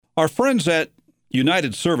Our friends at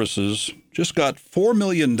United Services just got $4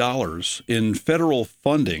 million in federal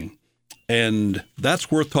funding, and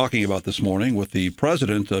that's worth talking about this morning with the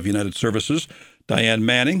president of United Services, Diane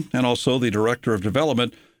Manning, and also the director of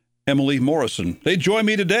development, Emily Morrison. They join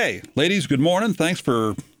me today. Ladies, good morning. Thanks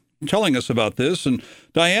for telling us about this. And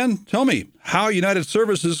Diane, tell me how United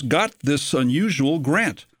Services got this unusual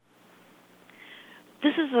grant.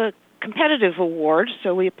 This is a competitive award,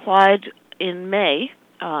 so we applied in May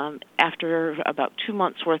after about 2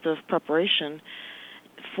 months' worth of preparation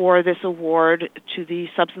for this award to the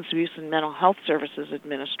Substance Abuse and Mental Health Services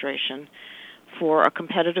Administration for a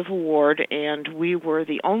competitive award, and we were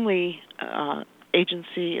the only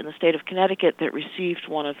agency in the state of Connecticut that received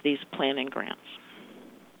one of these planning grants.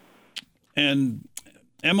 And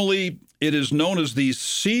Emily, it is known as the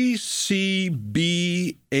CCBHC,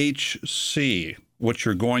 what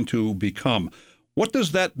you're going to become. What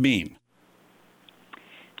does that mean?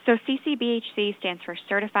 So CCBHC stands for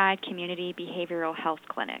Certified Community Behavioral Health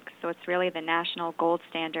Clinics. So it's really the national gold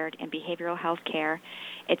standard in behavioral health care.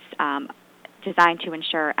 It's designed to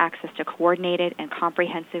ensure access to coordinated and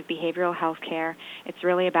comprehensive behavioral health care. It's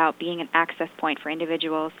really about being an access point for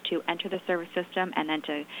individuals to enter the service system and then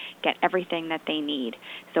to get everything that they need.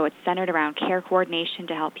 So it's centered around care coordination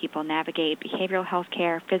to help people navigate behavioral health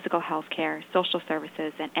care, physical health care, social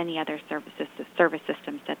services, and any other service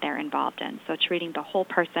systems that they're involved in. So treating the whole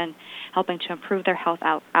person, helping to improve their health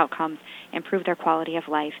outcomes, improve their quality of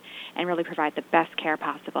life, and really provide the best care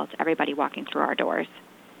possible to everybody walking through our doors.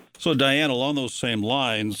 So, Diane, along those same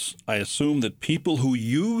lines, I assume that people who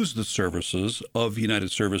use the services of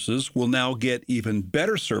United Services will now get even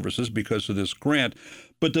better services because of this grant.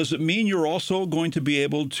 But does it mean you're also going to be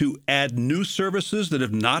able to add new services that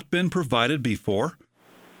have not been provided before?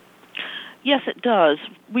 Yes, it does.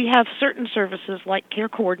 We have certain services like care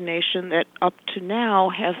coordination that up to now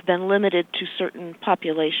have been limited to certain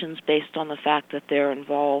populations based on the fact that they're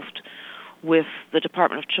involved with the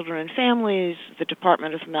Department of Children and Families, the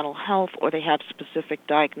Department of Mental Health, or they have specific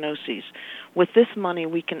diagnoses. With this money,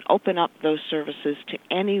 we can open up those services to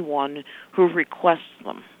anyone who requests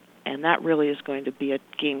them, and that really is going to be a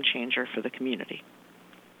game changer for the community.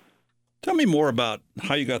 Tell me more about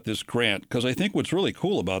how you got this grant, because I think what's really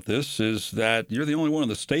cool about this is that you're the only one in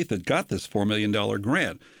the state that got this $4 million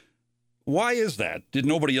grant. Why is that? Did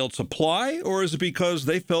nobody else apply, or is it because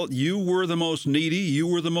they felt you were the most needy, you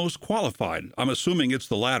were the most qualified? I'm assuming it's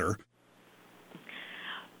the latter.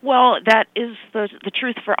 Well, that is the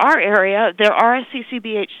truth for our area. There are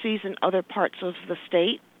CCBHCs in other parts of the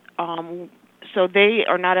state, so they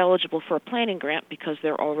are not eligible for a planning grant because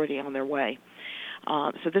they're already on their way.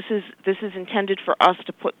 So this is intended for us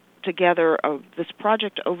to put together this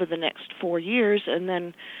project over the next 4 years, and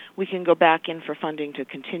then we can go back in for funding to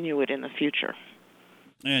continue it in the future.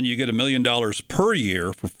 And you get $1 million per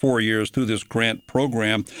year for 4 years through this grant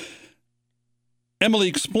program. Emily,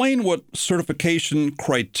 explain what certification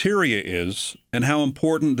criteria is and how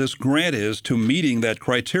important this grant is to meeting that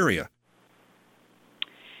criteria.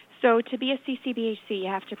 So to be a CCBHC, you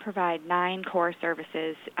have to provide 9 core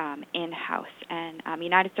services in-house. And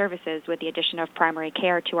United Services, with the addition of primary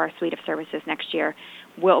care to our suite of services next year,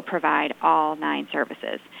 will provide all 9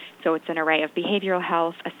 services. So it's an array of behavioral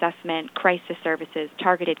health, assessment, crisis services,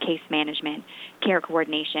 targeted case management, care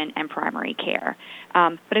coordination, and primary care.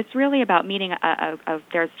 But it's really about meeting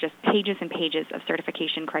there's just pages and pages of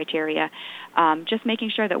certification criteria, just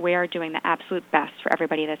making sure that we are doing the absolute best for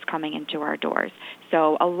everybody that's coming into our doors.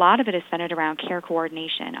 So a lot of it is centered around care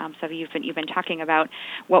coordination. So you've been talking about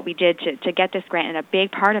what we did to get this grant, and a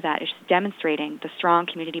big part of that is demonstrating the strong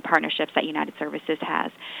community partnerships that United Services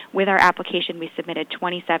has. With our application, we submitted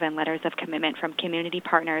 27 letters of commitment from community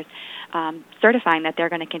partners certifying that they're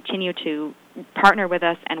going to continue to partner with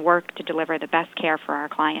us and work to deliver the best care for our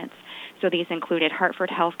clients. So these included Hartford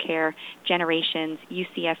Healthcare, Generations,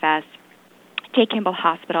 UCFS, Take Kimball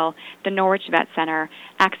Hospital, the Norwich Vet Center,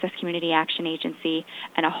 Access Community Action Agency,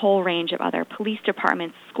 and a whole range of other police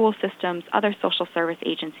departments, school systems, other social service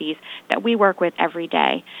agencies that we work with every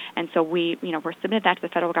day. And so we're submitted that to the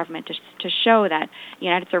federal government to show that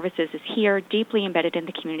United Services is here, deeply embedded in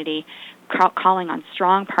the community, calling on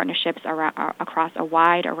strong partnerships across a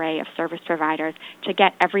wide array of service providers to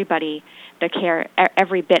get everybody the care,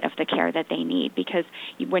 every bit of the care that they need. Because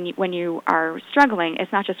when you are struggling,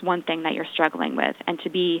 it's not just one thing that you're struggling with. And to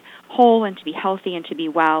be whole and to be healthy and to be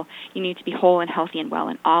well, you need to be whole and healthy and well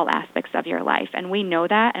in all aspects of your life. And we know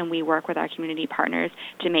that, and we work with our community partners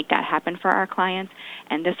to make that happen for our clients.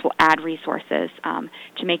 And this will add resources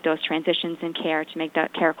to make those transitions in care, to make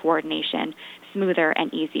that care coordination smoother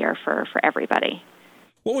and easier for everybody.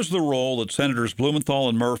 What was the role that Senators Blumenthal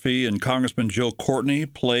and Murphy and Congressman Joe Courtney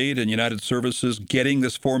played in United Services getting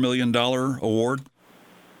this $4 million award?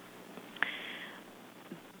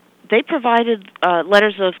 They provided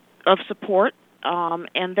letters of support,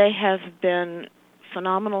 and they have been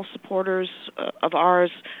phenomenal supporters of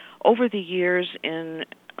ours over the years in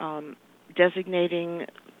designating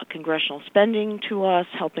congressional spending to us,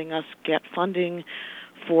 helping us get funding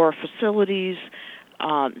for facilities.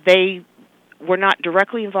 They were not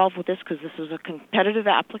directly involved with this because this is a competitive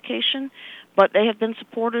application, but they have been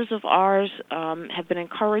supporters of ours, have been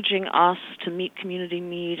encouraging us to meet community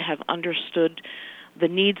need, have understood the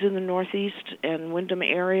needs in the Northeast and Windham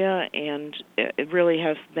area, and it really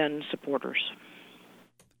have been supporters.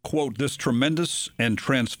 Quote, this tremendous and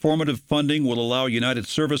transformative funding will allow United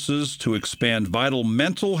Services to expand vital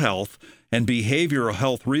mental health and behavioral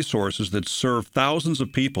health resources that serve thousands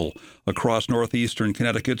of people across northeastern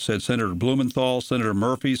Connecticut, said Senator Blumenthal. Senator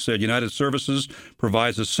Murphy said United Services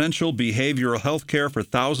provides essential behavioral health care for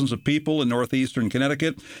thousands of people in northeastern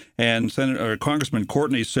Connecticut. And Congressman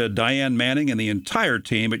Courtney said Diane Manning and the entire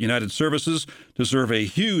team at United Services deserve a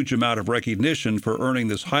huge amount of recognition for earning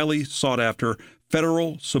this highly sought-after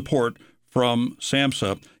federal support from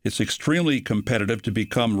SAMHSA. It's extremely competitive to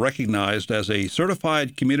become recognized as a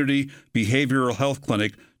certified community behavioral health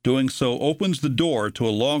clinic. Doing so opens the door to a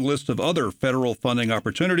long list of other federal funding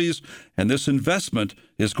opportunities, and this investment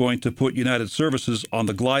is going to put United Services on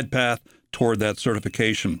the glide path toward that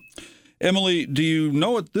certification. Emily, do you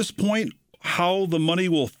know at this point how the money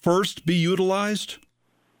will first be utilized?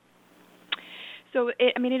 So,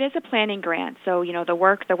 it is a planning grant. So, the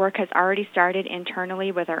work has already started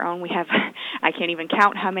internally with our own. We have, I can't even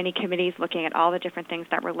count how many committees looking at all the different things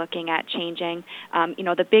that we're looking at changing.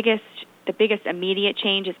 The biggest immediate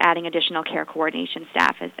change is adding additional care coordination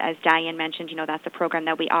staff. As Diane mentioned, that's a program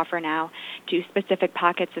that we offer now to specific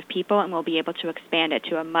pockets of people, and we'll be able to expand it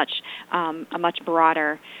to a much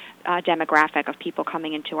broader demographic of people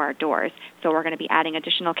coming into our doors. So we're going to be adding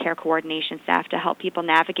additional care coordination staff to help people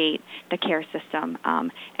navigate the care system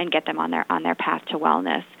and get them on their path to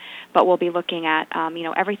wellness. But we'll be looking at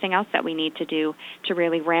everything else that we need to do to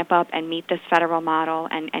really ramp up and meet this federal model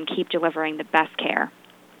and keep delivering the best care.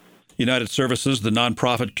 United Services, the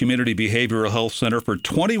nonprofit community behavioral health center for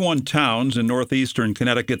 21 towns in northeastern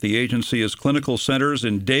Connecticut. The agency has clinical centers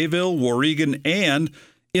in Dayville, Warrigan, and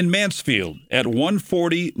in Mansfield at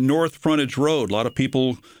 140 North Frontage Road. A lot of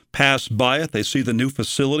people pass by it. They see the new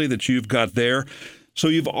facility that you've got there. So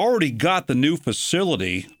you've already got the new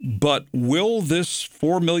facility, but will this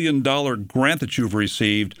 $4 million grant that you've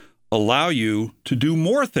received allow you to do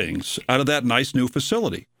more things out of that nice new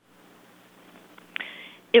facility?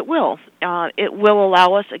 It will. It will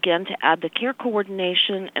allow us, again, to add the care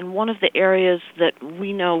coordination, and one of the areas that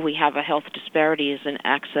we know we have a health disparity is in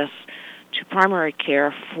access to primary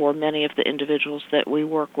care for many of the individuals that we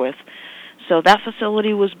work with. So that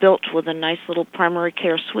facility was built with a nice little primary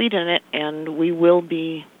care suite in it, and we will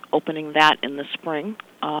be opening that in the spring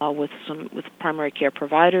with primary care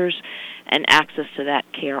providers and access to that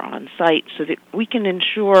care on site so that we can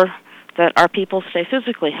ensure that our people stay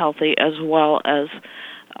physically healthy as well as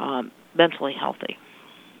mentally healthy.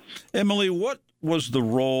 Emily, what was the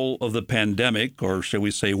role of the pandemic, or shall we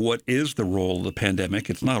say, what is the role of the pandemic?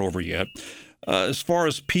 It's not over yet. As far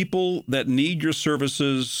as people that need your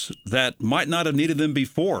services that might not have needed them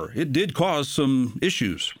before, it did cause some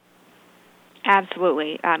issues.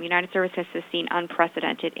 Absolutely. United Services has seen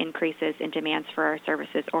unprecedented increases in demands for our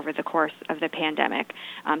services over the course of the pandemic.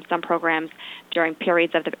 Some programs during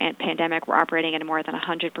periods of the pandemic were operating at a more than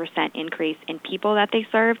 100% increase in people that they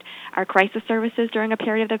served. Our crisis services during a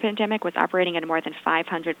period of the pandemic was operating at a more than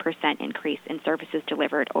 500% increase in services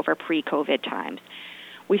delivered over pre-COVID times.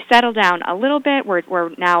 We've settled down a little bit.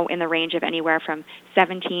 We're now in the range of anywhere from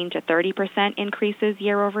 17 to 30% increases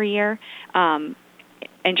year over year.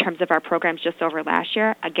 In terms of our programs just over last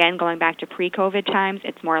year, again, going back to pre-COVID times,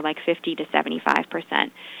 it's more like 50 to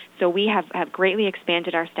 75%. So we have greatly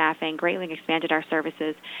expanded our staffing, greatly expanded our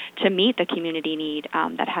services to meet the community need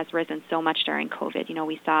that has risen so much during COVID.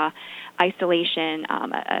 We saw isolation,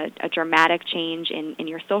 a dramatic change in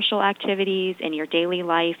your social activities, in your daily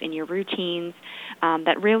life, in your routines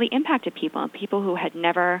that really impacted people, and people who had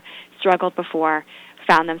never struggled before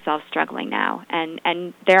found themselves struggling now.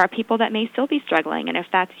 And there are people that may still be struggling, and if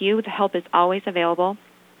that's you, the help is always available.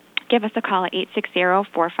 Give us a call at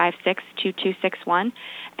 860-456-2261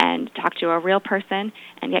 and talk to a real person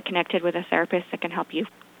and get connected with a therapist that can help you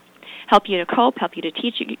help you to cope, help you to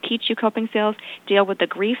teach you coping skills, deal with the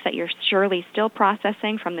grief that you're surely still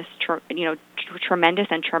processing from this tremendous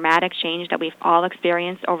and traumatic change that we've all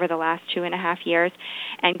experienced over the last 2.5 years,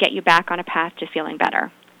 and get you back on a path to feeling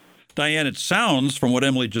better. Diane, it sounds from what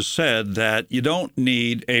Emily just said that you don't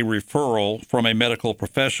need a referral from a medical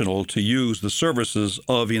professional to use the services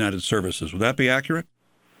of United Services. Would that be accurate?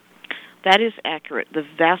 That is accurate. The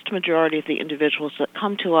vast majority of the individuals that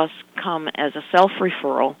come to us come as a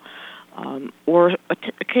self-referral, or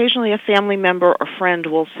occasionally a family member or friend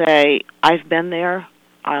will say, I've been there,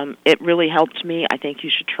 it really helped me, I think you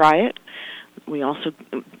should try it.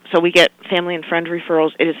 So we get family and friend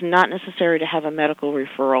referrals. It is not necessary to have a medical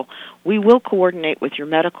referral. We will coordinate with your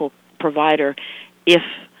medical provider if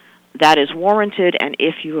that is warranted and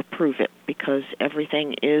if you approve it, because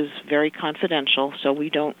everything is very confidential, so we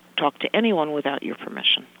don't talk to anyone without your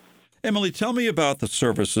permission. Emily, tell me about the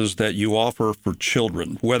services that you offer for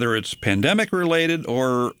children, whether it's pandemic-related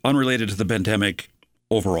or unrelated to the pandemic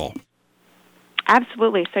overall.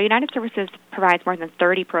 Absolutely. So United Services provides more than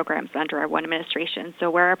 30 programs under our one administration.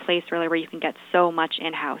 So we're a place really where you can get so much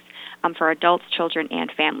in-house for adults, children,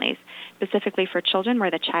 and families. Specifically for children,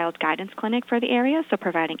 we're the Child Guidance Clinic for the area, so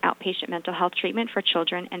providing outpatient mental health treatment for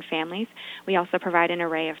children and families. We also provide an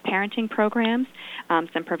array of parenting programs,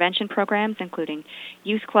 some prevention programs, including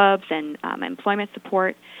youth clubs and employment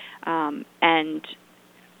support, and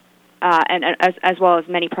as well as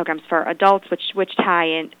many programs for adults, which tie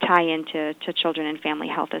into children and family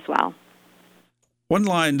health as well. One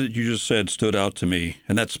line that you just said stood out to me,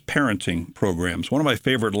 and that's parenting programs. One of my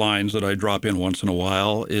favorite lines that I drop in once in a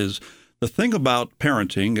while is, the thing about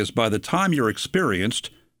parenting is by the time you're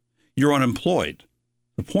experienced, you're unemployed.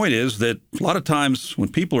 The point is that a lot of times when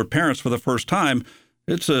people are parents for the first time,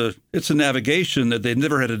 it's a navigation that they've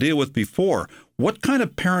never had to deal with before. What kind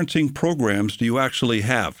of parenting programs do you actually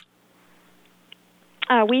have?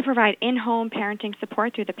 We provide in-home parenting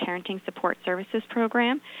support through the Parenting Support Services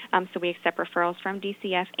Program. So we accept referrals from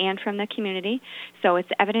DCF and from the community. So it's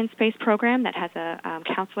an evidence-based program that has a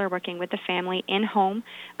counselor working with the family in-home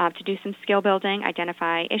to do some skill building,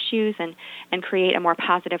 identify issues, and create a more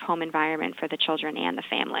positive home environment for the children and the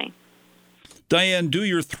family. Diane, do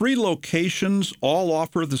your 3 locations all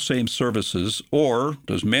offer the same services, or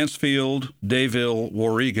does Mansfield, Dayville,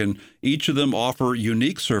 Warrigan, each of them offer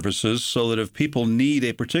unique services so that if people need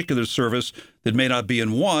a particular service that may not be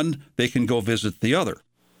in one, they can go visit the other?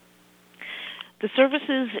 The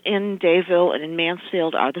services in Dayville and in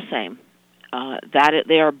Mansfield are the same.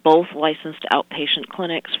 They are both licensed outpatient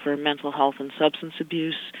clinics for mental health and substance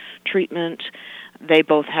abuse treatment. They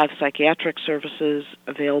both have psychiatric services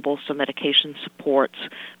available, so medication supports,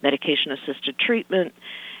 medication-assisted treatment,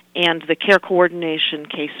 and the care coordination,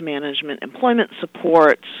 case management, employment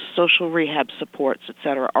supports, social rehab supports,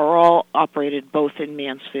 etc., are all operated both in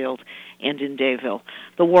Mansfield and in Dayville.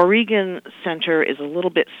 The Warrigan Center is a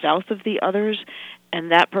little bit south of the others,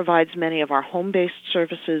 and that provides many of our home-based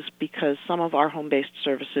services because some of our home-based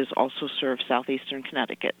services also serve southeastern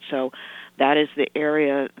Connecticut. So that is the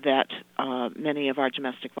area that many of our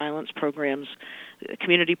domestic violence programs,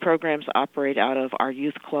 community programs operate out of. Our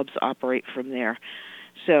youth clubs operate from there.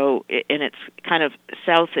 So, and it's kind of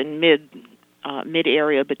south and mid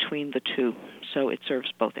area between the two. So it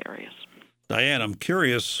serves both areas. Diane, I'm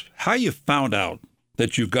curious how you found out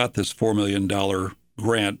that you got this $4 million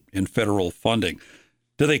grant in federal funding.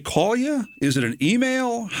 Do they call you? Is it an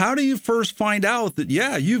email? How do you first find out that,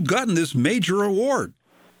 you've gotten this major award?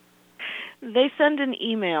 They send an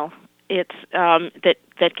email. It's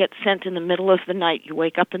that gets sent in the middle of the night. You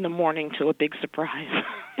wake up in the morning to a big surprise.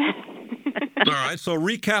 All right, so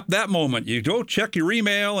recap that moment. You go check your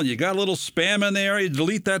email, and you got a little spam in there. You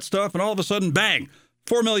delete that stuff, and all of a sudden, bang,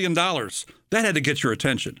 $4 million. That had to get your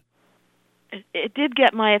attention. It did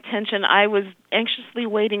get my attention. I was anxiously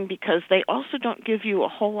waiting because they also don't give you a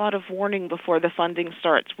whole lot of warning before the funding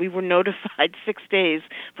starts. We were notified 6 days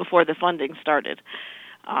before the funding started.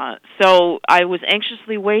 So I was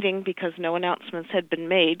anxiously waiting because no announcements had been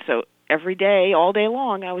made. So every day, all day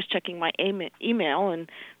long, I was checking my email,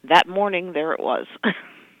 and that morning, there it was.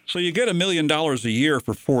 So you get $1 million a year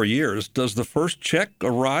for 4 years. Does the first check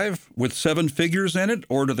arrive with 7 figures in it,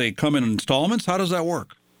 or do they come in installments? How does that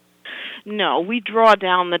work? No, we draw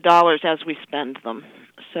down the dollars as we spend them.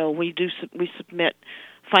 So we submit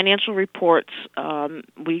financial reports.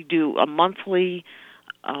 We do a monthly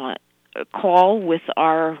call with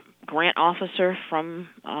our grant officer from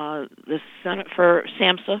the Senate for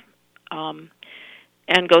SAMHSA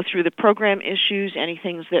and go through the program issues, any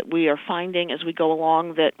things that we are finding as we go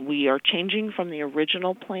along that we are changing from the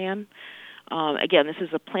original plan. Again, this is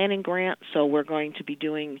a planning grant, so we're going to be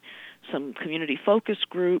doing some community focus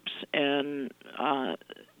groups and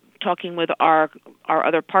talking with our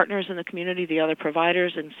other partners in the community, the other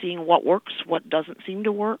providers, and seeing what works, what doesn't seem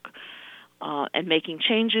to work, and making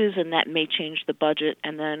changes, and that may change the budget,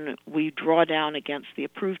 and then we draw down against the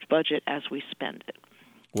approved budget as we spend it.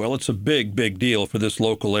 Well, it's a big, big deal for this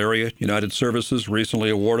local area. United Services recently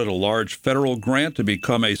awarded a large federal grant to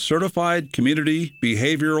become a certified community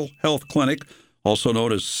behavioral health clinic, also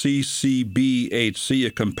known as CCBHC,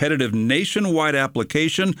 a competitive nationwide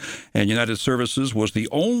application, and United Services was the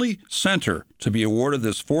only center to be awarded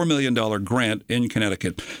this $4 million grant in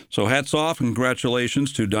Connecticut. So hats off and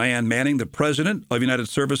congratulations to Diane Manning, the president of United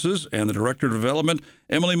Services, and the director of development,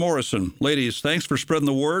 Emily Morrison. Ladies, thanks for spreading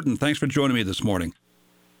the word, and thanks for joining me this morning.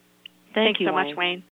 Thank you so Wayne. much, Wayne.